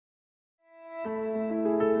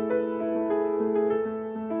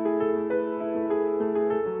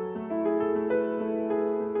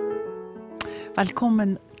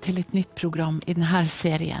Velkommen til et nytt program i denne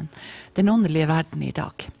serien, Den åndelige verden i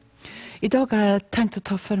dag. I dag har jeg tenkt å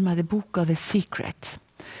ta for meg det boka The Secret.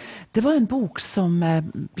 Det var en bok som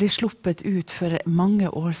ble sluppet ut for mange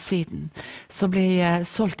år siden, som ble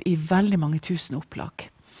solgt i veldig mange tusen opplag.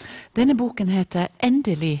 Denne boken heter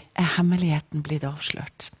 «Endelig er hemmeligheten blitt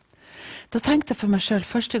avslørt». Da tenkte jeg for meg selv,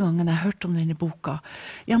 første gangen jeg hørte om denne boka,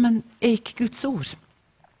 ja, men er ikke Guds ord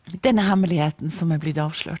denne hemmeligheten som er blitt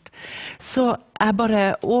avslørt? Så jeg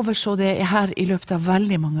bare overså det her i løpet av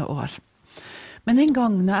veldig mange år. Men en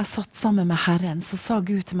gang når jeg satt sammen med Herren, så sa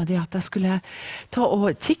Gud til meg det at jeg skulle ta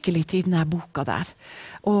og kikke litt i denne boka der.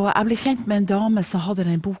 Og jeg ble kjent med en dame som hadde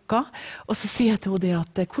den boka, og så sier jeg til henne det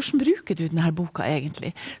at hvordan bruker du denne boka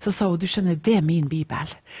egentlig? Så sa hun, du skjønner, det er min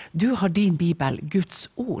bibel. Du har din bibel, Guds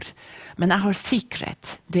ord, men jeg har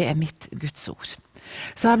Secret, det er mitt Guds ord.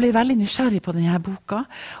 Så jeg ble veldig nysgjerrig på denne boka,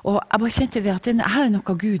 og jeg bare kjente det at denne her er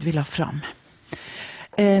noe Gud vil ha fram.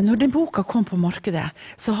 Når den boka kom på markedet,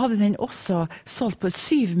 så hadde den også solgt på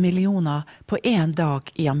 7 millioner på en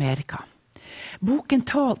dag i Amerika. Boken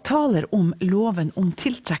taler om loven om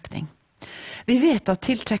tiltrekning. Vi vet at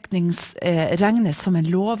tiltrekning regnes som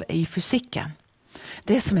en lov i fysikken.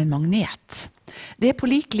 Det er som en magnet. Det er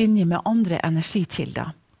på lik linje med andre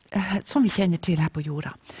energikilder, som vi kjenner til her på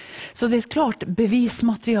jorda. Så det er et klart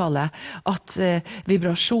bevismateriale at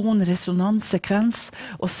vibrasjon, resonans, sekvens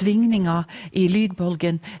og svingninger i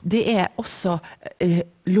lydbølgen, det er også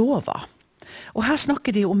lover. Og her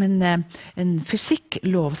snakker de om en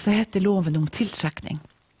fysikklov som heter loven om tiltrekning.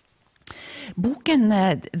 Boken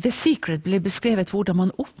The Secret ble beskrevet hvordan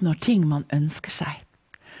man oppnår ting man ønsker seg.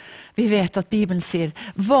 Vi vet at Bibelen sier,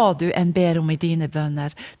 hva du enn ber om i dine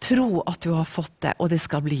bønner, tro at du har fått det, og det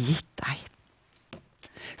skal bli gitt deg.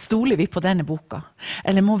 Stoler vi på denne boka?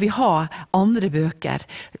 Eller må vi ha andre bøker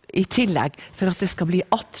i tillegg for at det skal bli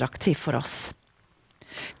attraktivt for oss?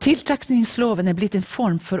 Tiltrekningsloven er blitt en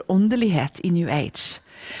form for åndelighet i New Age.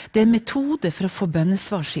 Det er en metode for å få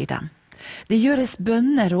bønnesvar, sier de. Det gjøres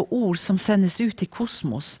bønner og ord som sendes ut i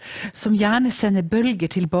kosmos, som gjerne sender bølger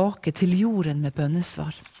tilbake til jorden med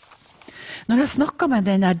bønnesvar. Når jeg snakket med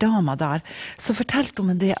den der dama der, så fortalte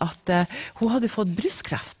hun det at hun hadde fått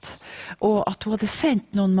brystkreft, og at hun hadde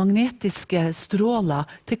sendt noen magnetiske stråler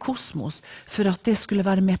til kosmos for at det skulle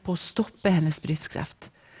være med på å stoppe hennes brystkreft.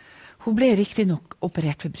 Hun ble riktig nok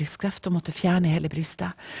operert for brystkreft og måtte fjerne hele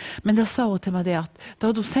brystet. Men da sa hun til meg det at da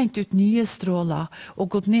hadde hun sendt ut nye stråler og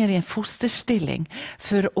gått ned i en fosterstilling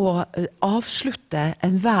for å avslutte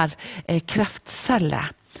enhver kreftcelle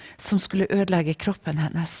som skulle ødelegge kroppen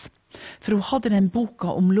hennes. For hun hadde den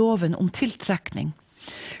boka om loven om tiltrekning,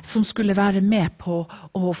 som skulle være med på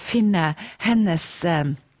å finne hennes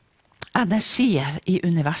energier i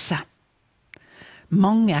universet.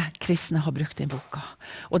 Mange kristne har brukt den boka,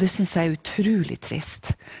 og det synes jeg er utrolig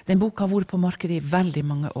trist. Den boka har vært på markedet i veldig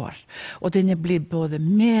mange år, og den er blitt både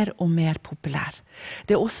mer og mer populær.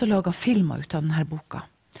 Det er også laget filmer ut av denne boka.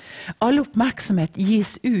 All oppmerksomhet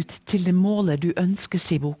gis ut til det målet du ønsker,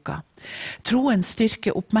 sier boka. Troen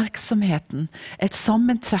styrker oppmerksomheten, et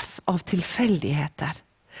sammentreff av tilfeldigheter.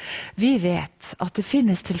 Vi vet at det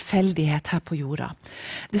finnes tilfeldighet her på jorda.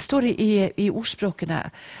 Det står i ordspråkene,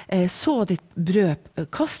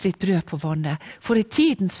 kast ditt brød på vannet, for i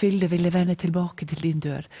tidens fylde vil det vende tilbake til din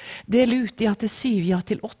dør. Del ut ja til 7, ja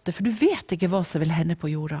til 8, for du vet ikke hva som vil hende på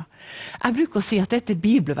jorda. Jeg bruker å si at dette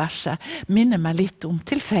bibelverset minner meg litt om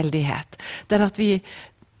tilfeldighet, der at vi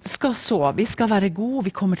skal så, vi skal være gode,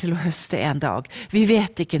 vi kommer til å høste en dag. Vi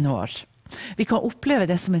vet ikke når. Vi kan oppleve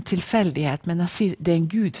det som en tilfeldighet, men jeg sier det er en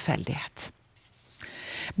gudfeldighet.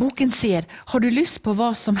 Boken sier, har du lyst på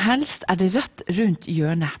hva som helst, er det rett rundt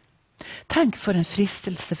hjørnet. Tenk for en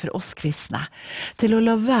fristelse for oss kristne, til å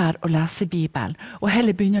la være å lese Bibelen, og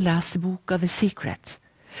heller begynne å lese boka The Secret.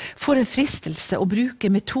 For en fristelse å bruke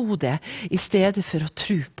metode i stedet for å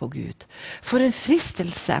tro på Gud. For en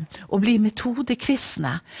fristelse å bli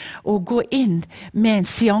metodekristne og gå inn med en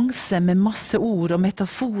seanse med masse ord og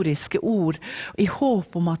metaforiske ord i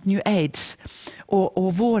håp om at New Age og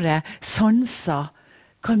våre sanser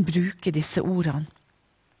kan bruke disse ordene.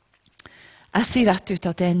 Jeg sier rett ut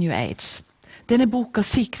at det er New Age. Denne boka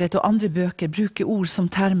Secret og andre bøker bruker ord som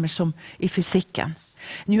termer som i fysikken.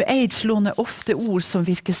 New Age låner ofte ord som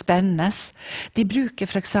virker spennende. De bruker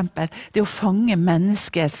for eksempel det å fange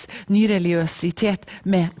menneskets nyreligiøsitet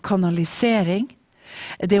med kanalisering,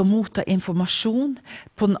 det å motta informasjon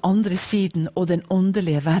på den andre siden og den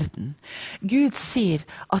åndelige verden. Gud sier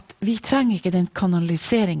at vi trenger ikke den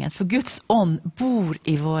kanaliseringen, for Guds ånd bor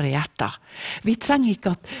i våre hjerter. Vi trenger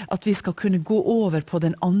ikke at vi skal kunne gå over på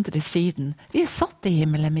den andre siden. Vi er satt i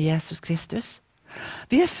himmelen med Jesus Kristus.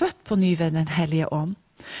 Vi født på ny ved den hellige ånd.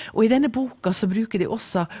 Og i denne boka så bruker de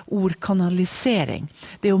også ord kanalisering.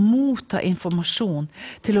 Det å motta informasjon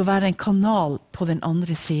til å være en kanal på den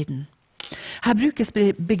andre siden. Her brukes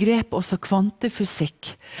begrepet også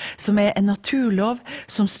kvantefysikk, som en naturlov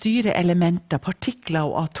som styrer elementer, partikler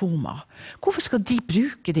og atomer. Hvorfor skal de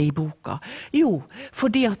bruke det i boka? Jo,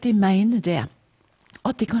 fordi at de mener det.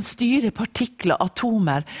 At de kan styre partikler,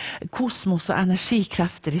 atomer, kosmos og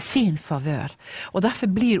energikrefter i sin favør. Og derfor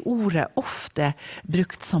blir ordet ofte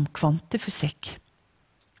brukt som kvantefysikk.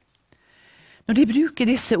 Når de bruker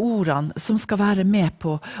disse ordene som skal være med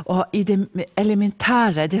på i det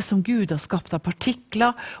elementære, det som Gud har skapt av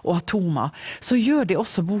partikler og atomer, så gjør de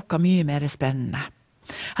også boka mye mer spennende.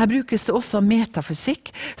 Her brukes det også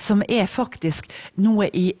metafysikk, som faktisk noe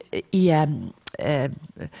i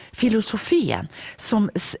filosofien, som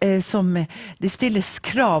det stilles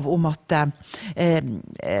krav om at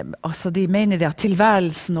altså de mener det at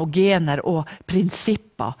tilværelsen og gener og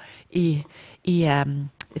prinsipper i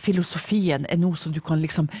filosofien noe som du kan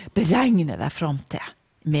liksom beregne deg fram til.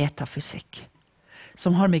 Metafysikk,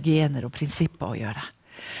 som har med gener og prinsipper å gjøre.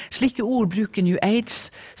 Slike ord bruker New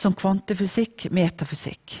Age som kvantefysikk,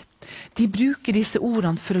 metafysikk. De bruker disse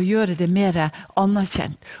ordene for å gjøre det mer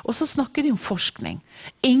anerkjent. Og så snakker de om forskning.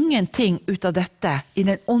 Ingenting ut av dette i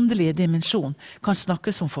den åndelige dimensjonen kan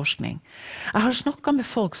snakkes om forskning. Jeg har snakket med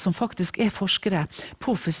folk som faktisk forskere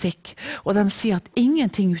på fysikk, og de sier at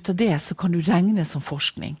ingenting ut av det så kan du regne som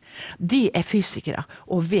forskning. De fysikere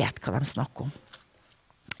og vet hva de snakker om.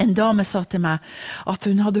 En dame sa til meg at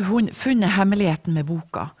hun hadde funnet hemmeligheten med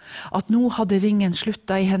boka. At nå hadde ringen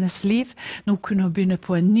sluttet i hennes liv. Nå kunne hun begynne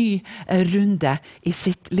på en ny runde i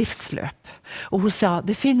sitt livsløp. Og hun sa,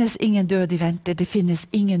 det finnes ingen død i vente, det finnes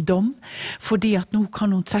ingen dom. Fordi at nå kan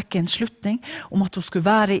hun trekke en slutning om at hun skulle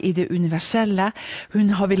være i det universelle. Hun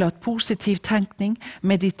har villet ha positiv tenkning,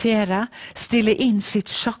 meditere, stille inn sitt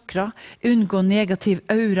chakra, unngå negativ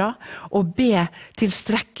aura og be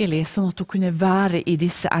tilstrekkelig sånn at hun kunne være i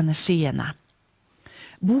disse energiene.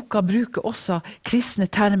 Boka bruker også kristne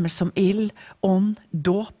termer som ild, ånd,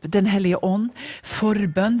 dåp, den hellige ånd,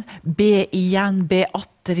 forbønn, be igjen, be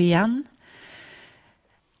atter igjen.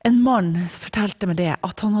 En mann fortalte meg det,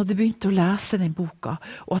 at han hadde begynt å lese den boka,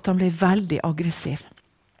 og at han ble veldig aggressiv.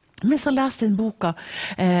 Mens han leste den boka,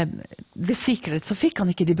 The Secret, så fikk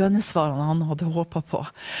han ikke de bønnesvarene han hadde håpet på.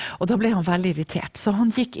 Og da ble han veldig irritert. Så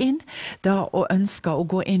han gikk inn da og ønsket å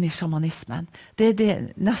gå inn i shamanismen. Det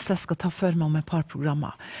det neste jeg skal ta for meg om et par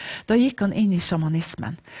programmer. Da gikk han inn i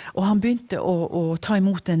shamanismen, og han begynte å ta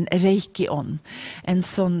imot en reiki-ånd. En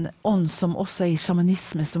sånn ånd som også i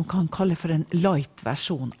shamanisme, som kan kalle for en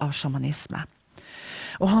light-versjon av shamanisme.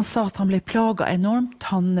 Og han sa at han ble plaget enormt.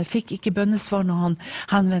 Han fikk ikke bønnesvar når han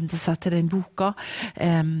henvendte seg til den boka,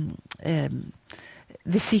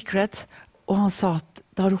 The Secret. Og han sa at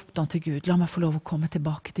da ropte han til Gud, la meg få lov å komme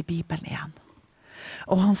tilbake til Bibelen igjen.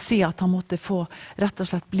 Og han sier at han måtte få rett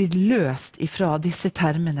og slett bli løst ifra disse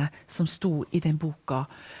termene som sto i den boka,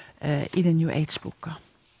 i den New Age-boka.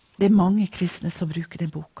 Det mange kristne som bruker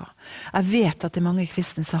den boka. Jeg vet at det mange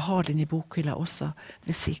kristne som har den i bokhylla også,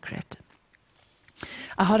 The Secret.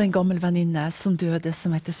 Jeg har en gammel venninne som døde,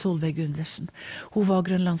 som heter Solveig Gundersen. Hun var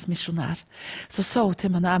grønlandsmisjonær. Så sa hun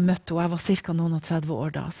til meg når jeg møtte henne, jeg var cirka noen og 30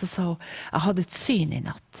 år da, så sa hun, jeg hadde et syn i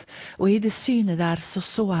natt. Og i det synet der så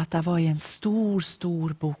jeg at jeg var i en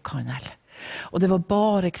stor bokhandel. Og det var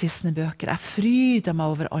bare kristne bøker. Jeg frydet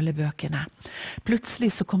meg over alle bøkene.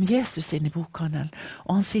 Plutselig så kom Jesus inn i bokhandelen,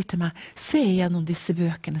 og han sier til meg, se gjennom disse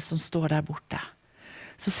bøkene som står der borte.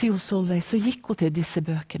 Så sier hun Solveig, så gikk hun til disse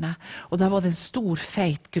bøkene, og der var det en stor,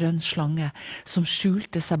 feit, grønn slange som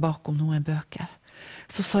skjulte seg bakom noen bøker.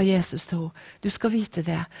 Så sa Jesus til henne, du skal vite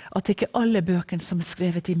det, at det ikke alle bøkene som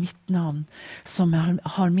skrevet i mitt navn, som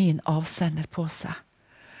har min avsender på seg.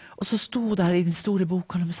 Og så sto hun der i den store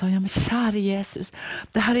bokhandelen og sa, ja, men kjære Jesus,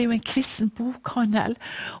 det her jo en kristen bokhandel,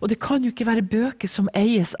 og det kan jo ikke være bøker som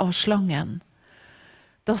eies av slangen.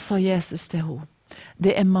 Da sa Jesus til henne,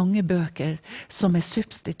 det mange bøker som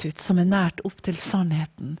substitutt, som nært opp til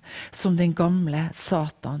sannheten, som den gamle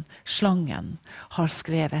Satan, slangen, har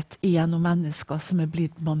skrevet igjennom mennesker som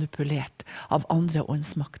blitt manipulert av andre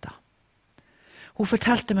åndsmakter. Hun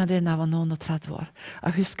fortalte meg det når jeg var noen og 30 år.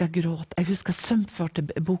 Jeg husker jeg gråt. Jeg husker jeg sømførte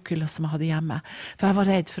bokhylla som jeg hadde hjemme. For jeg var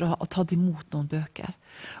redd for å ha tatt imot noen bøker.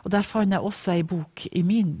 Og der fant jeg også en bok i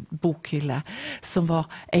min bokhylle som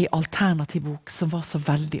var en alternativ bok som var så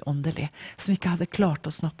veldig åndelig. Som ikke hadde klart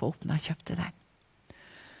å snappe opp når jeg kjøpte den.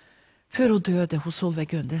 Før hun døde hos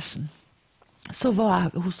Solveig Gundersen, Så var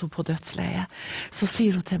jeg hos henne på dødsleiet. Så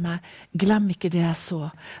sier hun til meg, glem ikke det jeg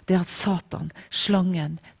så. Det at Satan,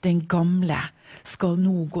 slangen, den gamle, skal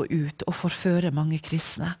nå gå ut og forføre mange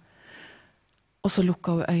kristne. Og så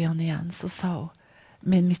lukket hun øynene igjen. Så sa hun,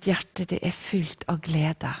 men mitt hjerte det er fylt av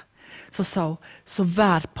glede. Så sa hun, så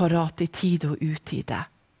vær parat i tide og utide.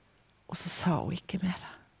 Og så sa hun ikke mer.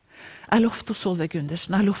 Jeg lovte Solveig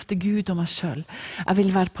Gundersen, jeg lovte Gud og meg selv. Jeg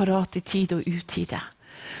vil være parat i tide og utide.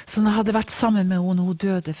 Så når jeg hadde vært sammen med henne, hun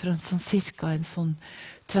døde for cirka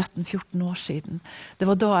 13-14 år siden. Det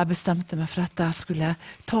var da jeg bestemte meg for at jeg skulle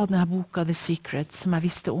ta denne boka The Secret, som jeg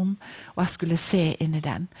visste om, og jeg skulle se inn i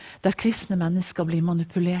den. Der kristne mennesker blir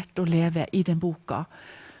manipulert og lever i den boka.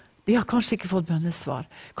 De har kanskje ikke fått bønnesvar.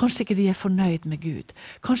 Kanskje ikke de er fornøyd med Gud.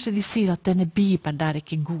 Kanskje de sier at denne Bibelen der er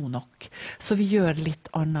ikke god nok. Så vi gjør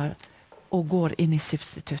litt annet og går inn i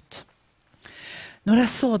substitutt. Når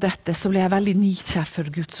jeg så dette, så ble jeg veldig nidkjær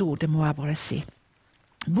for Guds ord, det må jeg bare si.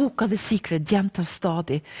 Boka The Secret gjentar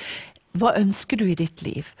stadig. Hva ønsker du i ditt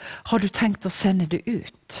liv? Har du tenkt å sende det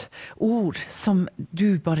ut? Ord som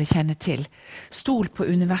du bare kjenner til. Stol på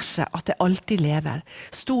universet, at det alltid lever.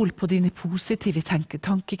 Stol på dine positive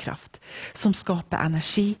tankekraft, som skaper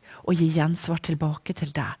energi og gir gjensvar tilbake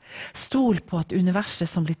til deg. Stol på at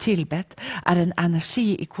universet som blir tilbedt, er en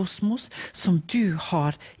energi i kosmos som du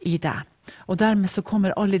har i deg. Og dermed så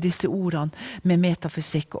kommer alle disse ordene med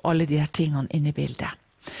metafysikk og alle de her tingene inn i bildet.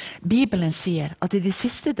 Bibelen sier at i de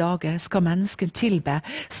siste dager skal mennesken tilbe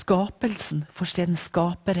skapelsen for stedet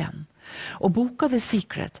skaperen. Og boka The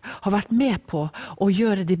Secret har vært med på å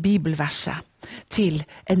gjøre det bibelverset til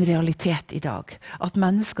en realitet i dag. At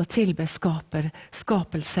mennesker tilber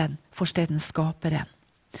skapelsen for stedet skaperen.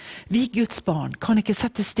 Vi Guds barn kan ikke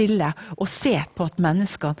sette stille og se på at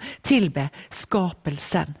menneskene tilber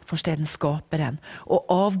skapelsen for stedet skaperen, og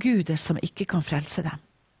avguder som ikke kan frelse dem.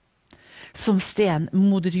 Som sten,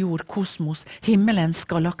 moder jord, kosmos, himmelens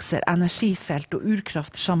galakser, energifelt og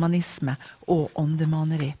urkraft, shamanisme og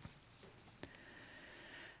åndemaneri.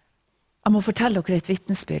 Jeg må fortelle dere et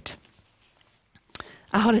vitnesbyrd.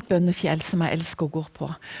 Jeg har et bønnefjell som jeg elsker å gå på.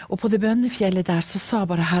 Og på det bønnefjellet der så sa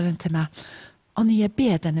bare Herren til meg, Annie,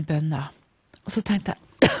 be denne bønna. Og så tenkte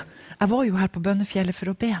jeg, jeg var jo her på bønnefjellet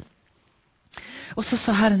for å be. Og så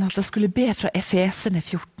sa Herren at jeg skulle be fra Efeserne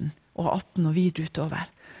 14 og 18 og videre utover.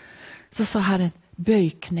 Så sa Herren, bøy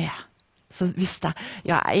kne. Så visste jeg,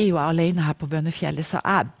 ja, jeg er jo alene her på bønnefjellet, så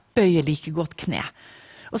jeg bøyer like godt kne.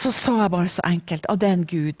 Og så sa jeg bare så enkelt, av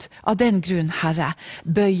den grunn, Herre,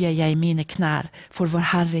 bøyer jeg mine knær for vår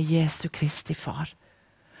Herre Jesu Kristi Far.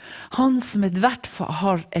 Han som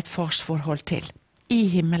har et farsforhold til, i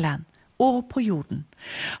himmelen og på jorden,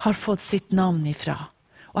 har fått sitt navn ifra.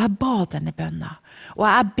 Og jeg ba denne bønna, og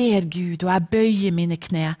jeg ber Gud, og jeg bøyer mine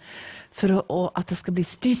kne, for at det skal bli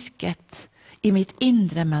styrket i mitt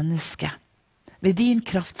indre menneske, ved din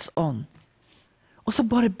krafts ånd. Og så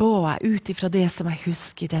bare ba jeg ut ifra det som jeg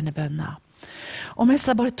husker i denne bønna. Og mens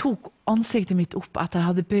jeg bare tok ansiktet mitt opp etter jeg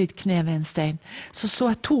hadde bøyd kne ved en stein, så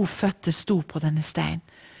jeg 2 føtter stå på denne stein.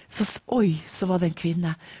 Så var det en kvinne.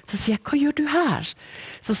 Så sier jeg, hva gjør du her?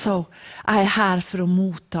 Så sa hun, jeg er her for å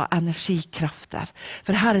motta energikrafter.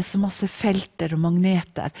 For her er så masse felter og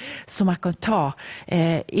magneter som jeg kan ta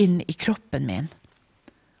inn i kroppen min.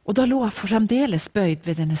 Og da lå jeg fremdeles bøyd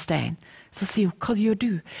ved denne steinen. Så sier hun, hva gjør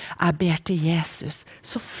du? Jeg ber til Jesus.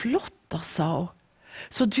 Så flott da, sa hun.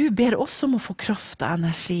 Så du ber også om å få kraft og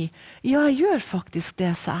energi? Ja, jeg gjør faktisk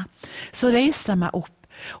det, sa jeg. Så reiste jeg meg opp.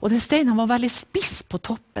 Og den steinen var veldig spiss på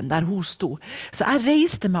toppen der hun sto. Så jeg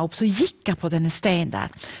reiste meg opp, så gikk jeg på denne steinen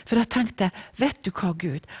der. For jeg tenkte, vet du hva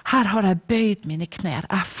Gud, her har jeg bøyd mine knær.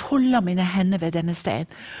 Jeg foldet mine hender ved denne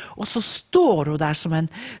steinen. Og så står hun der som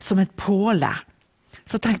en påle.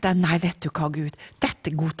 Så tenkte jeg, nei, vet du hva Gud,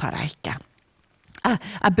 dette godtar jeg ikke.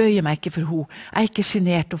 Jeg bøyer meg ikke for henne. Jeg er ikke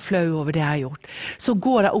genert og flau over det jeg har gjort. Så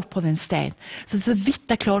går jeg opp på den steinen. Så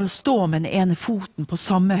vidt jeg klarer å stå med den ene foten på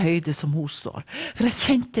samme høyde som hun står. For jeg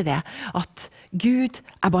kjente det, at Gud,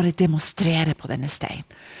 jeg bare demonstrerer på denne steinen.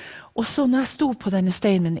 Og så når jeg sto på denne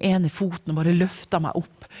steinen, den ene foten, og bare løftet meg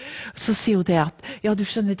opp, så sier hun det at, ja, du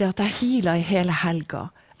skjønner det at jeg healet i hele helga.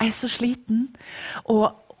 Jeg er så sliten.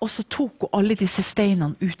 Og så tok hun alle disse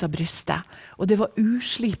steinene ut av brystet. Og det var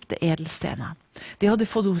uslipte edelstener. De hadde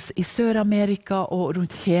fått hos i Sør-Amerika og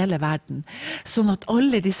rundt hele verden. Sånn at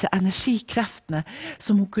alle disse energikreftene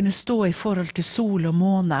som hun kunne stå i forhold til sol og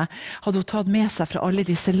måne, hadde hun tatt med seg fra alle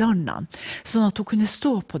disse landene. Sånn at hun kunne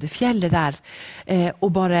stå på det fjellet der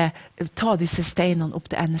og bare ta disse steinene opp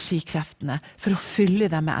til energikreftene for å fylle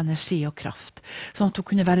dem med energi og kraft. Sånn at hun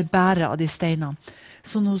kunne være bærer av de steinene.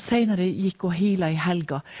 Så når hun senere gikk og hila i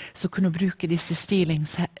helga, så kunne hun bruke disse steinene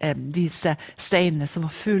som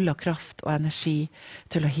var full av kraft og energi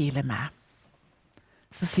til å hile med.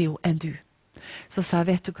 Så sier hun, enn du? Så sa jeg,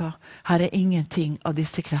 vet du hva, her er ingenting av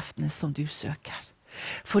disse kreftene som du søker.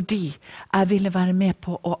 Fordi jeg ville være med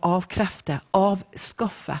på å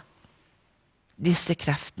avskaffe disse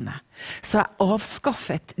kreftene. Så jeg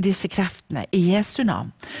avskaffet disse kreftene i Jesu navn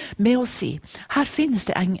med å si, her finnes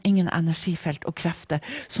det ingen energifelt og krefter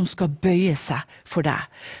som skal bøye seg for deg.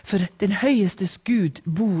 For den høyestes Gud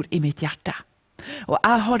bor i mitt hjerte. Og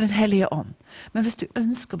jeg har den hellige ånd. Men hvis du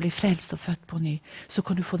ønsker å bli frelst og født på ny, så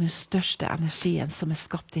kan du få den største energien som er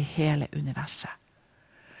skapt i hele universet.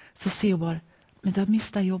 Så sier hun bare, men da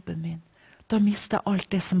mister jeg jobben min. Da mister jeg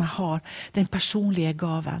alt det som jeg har, den personlige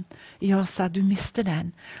gaven. Ja, sa jeg, du mister den,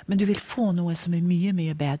 men du vil få noe som er mye,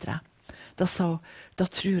 mye bedre. Da sa hun,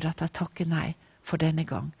 da tror jeg at jeg takker nei for denne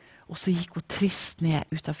gang. Og så gikk hun trist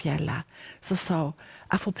ned ut av fjellet. Så sa hun,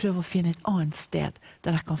 jeg får prøve å finne et annet sted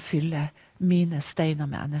der jeg kan fylle mine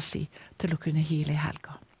steiner med energi til å kunne hile i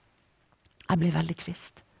helga. Jeg ble veldig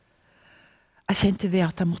trist. Jeg kjente det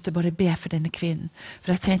at jeg måtte bare be for denne kvinnen.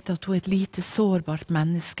 For jeg kjente at hun er et lite sårbart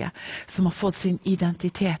menneske som har fått sin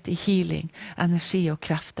identitet i healing, energi og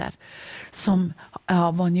krefter. Som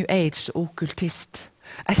var New Age og okkultist.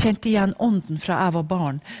 Jeg kjente igjen ånden fra jeg var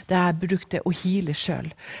barn, der jeg brukte å heale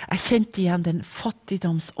selv. Jeg kjente igjen den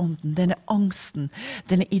fattigdomsånden, denne angsten,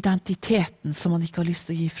 denne identiteten som man ikke har lyst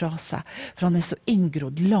til å gi fra seg. For han er så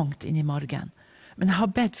inngrodd langt inn i margen. Men jeg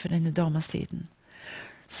har bedt for denne dama siden.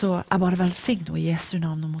 Så jeg bare velsigner i Jesu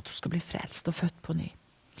navn om at hun skal bli frelst og født på ny.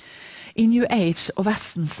 I New Age og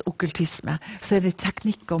Vestens okkultisme så er det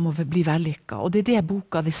teknikker om å bli vellykket. Og det er det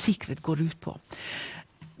boka The Secret går ut på.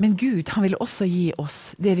 Men Gud, han vil også gi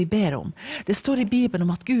oss det vi ber om. Det står i Bibelen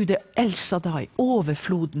om at Gud er El Shaddai,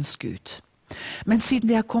 overflodens Gud. Men siden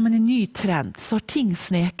det har kommet en ny trend, så har ting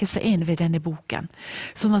sneket seg inn ved denne boken.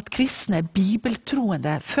 Sånn at kristne,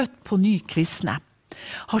 bibeltroende, født på ny kristne,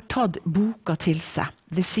 har tatt boka til seg,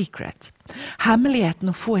 The Secret. Hemmeligheten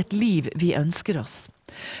å få et liv vi ønsker oss.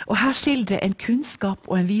 Og her skildrer en kunnskap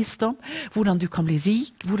og en visdom, hvordan du kan bli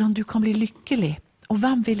rik, hvordan du kan bli lykkelig. Og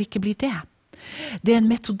hvem vil ikke bli det? Det er en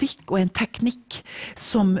metodikk og en teknikk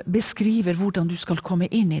som beskriver hvordan du skal komme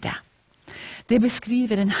inn i det. Det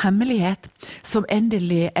beskriver en hemmelighet som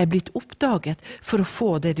endelig er blitt oppdaget for å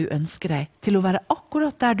få det du ønsker deg, til å være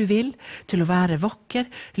akkurat der du vil, til å være vakker,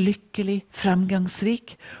 lykkelig,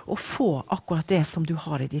 fremgangsrik, og få akkurat det som du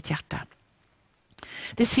har i ditt hjerte.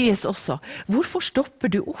 Det sies også, hvorfor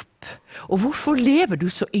stopper du opp? Og hvorfor lever du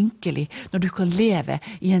så ynkelig når du kan leve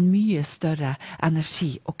i en mye større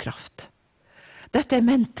energi og kraft? Dette er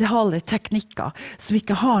mentale teknikker som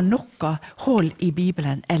ikke har noe hold i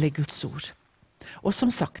Bibelen eller Guds ord. Og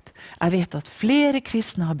som sagt, jeg vet at flere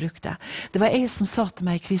kristne har brukt det. Det var en som sa til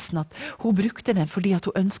meg i kristen at hun brukte den fordi at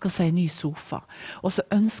hun ønsket seg en ny sofa. Og så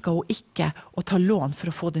ønsket hun ikke å ta lån for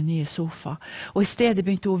å få den nye sofa. Og i stedet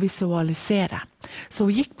begynte hun å visualisere. Så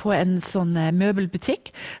hun gikk på en sånn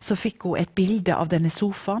møbelbutikk, så fikk hun et bilde av denne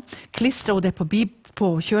sofaen, klistret hun det på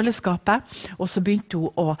kjøleskapet, og så begynte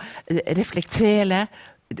hun å reflektere,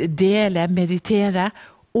 dele, meditere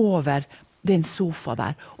over den sofa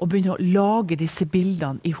der, og begynne å lage disse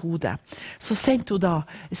bildene i hodet. Så sendte hun da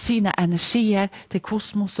sine energier til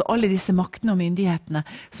kosmos og alle disse maktene og myndighetene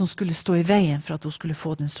som skulle stå i veien for at hun skulle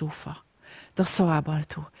få den sofa. Da sa jeg bare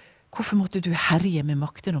til henne, hvorfor måtte du herje med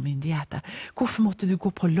makter og myndigheter? Hvorfor måtte du gå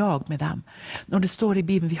på lag med dem? Når det står i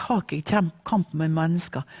Bibelen, vi har ikke kamp med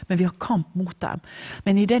mennesker, men vi har kamp mot dem.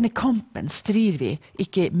 Men i denne kampen strider vi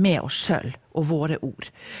ikke med oss selv og våre ord.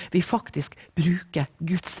 Vi faktisk bruker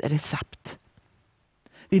Guds resept.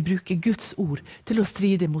 Vi bruker Guds ord til å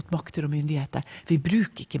stride mot makter og myndigheter. Vi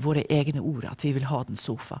bruker ikke våre egne ord at vi vil ha den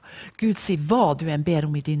sofa. Gud sier, hva du enn ber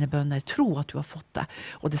om i dine bønner, tro at du har fått det,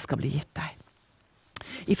 og det skal bli gitt deg.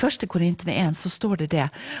 I 1. Korintene 1 så står det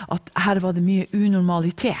at her var det mye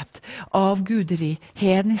unormalitet, avguderi,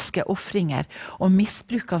 hedniske offringer og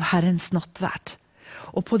misbruk av Herrens nattverd.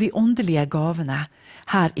 Og på de åndelige gavene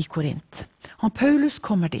her i Korint. Paulus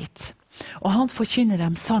kommer dit, og han forkynner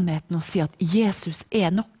dem sannheten og sier at Jesus er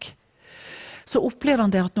nok. Så opplever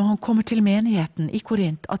han det at når han kommer til menigheten i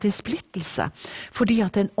Korint, at det er splittelse, fordi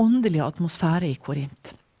at det er en åndelig atmosfære i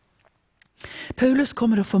Korint. Paulus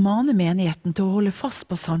kommer å formane menigheten til å holde fast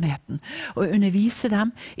på sannheten og undervise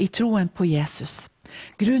dem i troen på Jesus.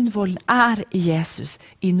 Grunnvollen er i Jesus,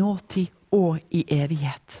 i nåtid og i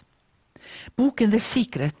evighet. Boken The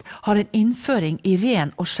Secret har en innføring i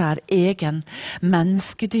ren og skjær egen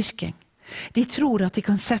menneskedyrking. De tror at de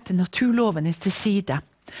kan sette naturlovene til side,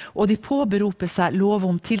 og de påberoper seg lov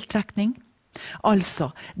om tiltrekning.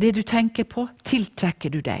 Altså, det du tenker på,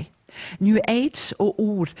 tiltrekker du deg. New Age og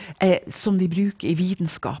ord som de bruker i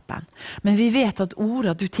vitenskapen. Men vi vet at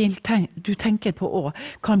ordene du tenker på også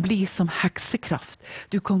kan bli som heksekraft.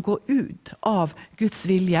 Du kan gå ut av Guds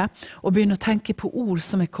vilje og begynne å tenke på ord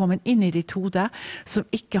som er kommet inn i ditt hode, som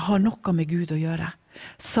ikke har noe med Gud å gjøre.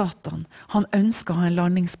 Satan, han ønsker å ha en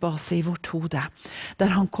landingsbase i vårt hode,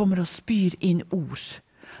 der han kommer og spyr inn ord.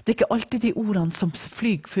 Det er ikke alltid de ordene som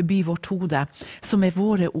flyger forbi vårt hode, som er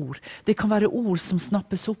våre ord. Det kan være ord som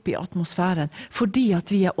snappes opp i atmosfæren, fordi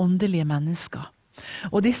at vi er åndelige mennesker.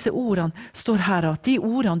 Og disse ordene står her, at de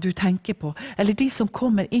ordene du tenker på, eller de som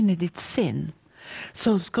kommer inn i ditt sinn,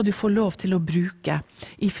 så skal du få lov til å bruke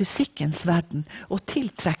i fysikkens verden, og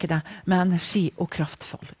tiltrekke deg med energi og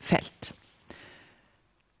kraftfelt.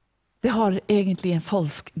 Det har egentlig en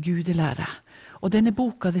falsk gudelære. Og denne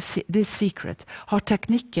boka, The Secret, har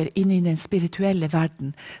teknikker inn i den spirituelle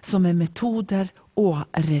verden, som er metoder og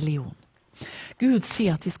religion. Gud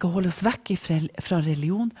sier at vi skal holde oss vekk fra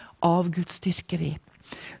religion, avgudsdyrkeri,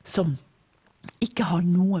 som ikke har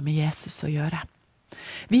noe med Jesus å gjøre.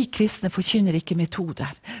 Vi kristne forkynner ikke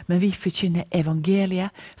metoder, men vi forkynner evangeliet,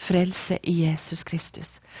 frelse i Jesus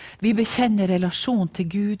Kristus. Vi bekjenner relasjon til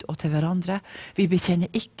Gud og til hverandre. Vi bekjenner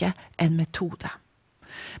ikke en metode.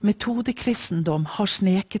 Metodekristendom har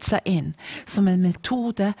sneket seg inn som en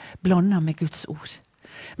metode blandet med Guds ord.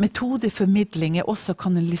 Metodeformidling er også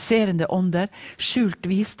kanaliserende ånder, skjult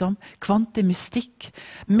visdom, kvantemystikk,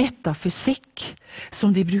 metafysikk,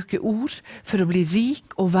 som de bruker ord for å bli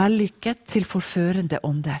rik og vellykket til forførende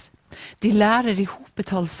ånder. De lærer i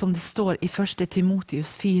hopetall som det står i 1.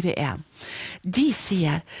 Timotheus 4,1. De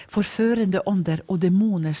sier forførende ånder og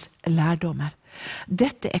demoners lærdommer.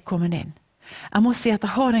 Dette er kommet inn. Jeg må si at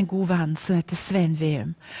jeg har en god venn som heter Svein Veum.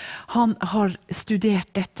 Han har studert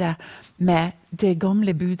dette med det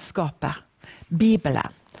gamle budskapet,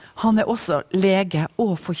 Bibelen. Han er også lege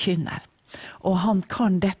og forkynner. Og han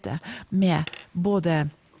kan dette med både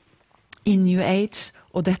i New Age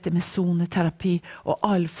og dette med soneterapi og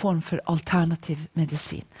all form for alternativ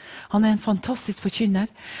medisin. Han er en fantastisk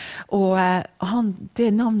forkynner, og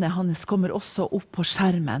det navnet hans kommer også opp på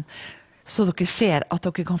skjermen, så dere ser at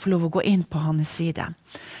dere kan få lov å gå inn på hans side.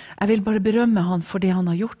 Jeg vil bare berømme han for det han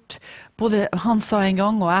har gjort. Både han sa en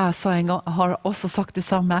gang, og jeg sa en gang, har også sagt det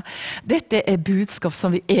samme. Dette er budskap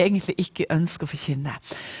som vi egentlig ikke ønsker å forkynne.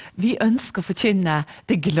 Vi ønsker å forkynne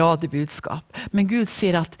det glade budskap. Men Gud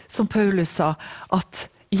sier at, som Paulus sa, at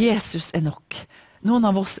Jesus er nok. Noen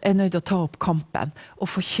av oss er nødt til å ta opp kampen og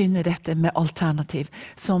forkynne dette med alternativ,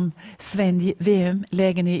 som Svein Veum,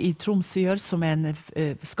 legen i Tromsø, gjør, som er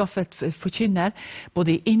en skaffet forkynner,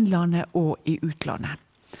 både i innlandet og i utlandet.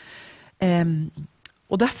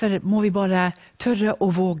 Og derfor må vi bare tørre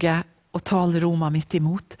å våge å tale Roma midt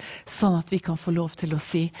imot, sånn at vi kan få lov til å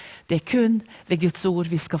si, det er kun ved Guds ord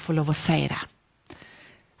vi skal få lov å seire.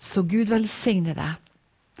 Så Gud velsigne deg.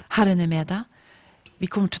 Herren er med deg. Vi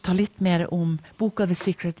kommer til å ta litt mer om boka The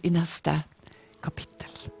Secret i neste kapittel,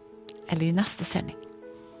 eller i neste sending.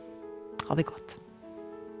 Ha det godt.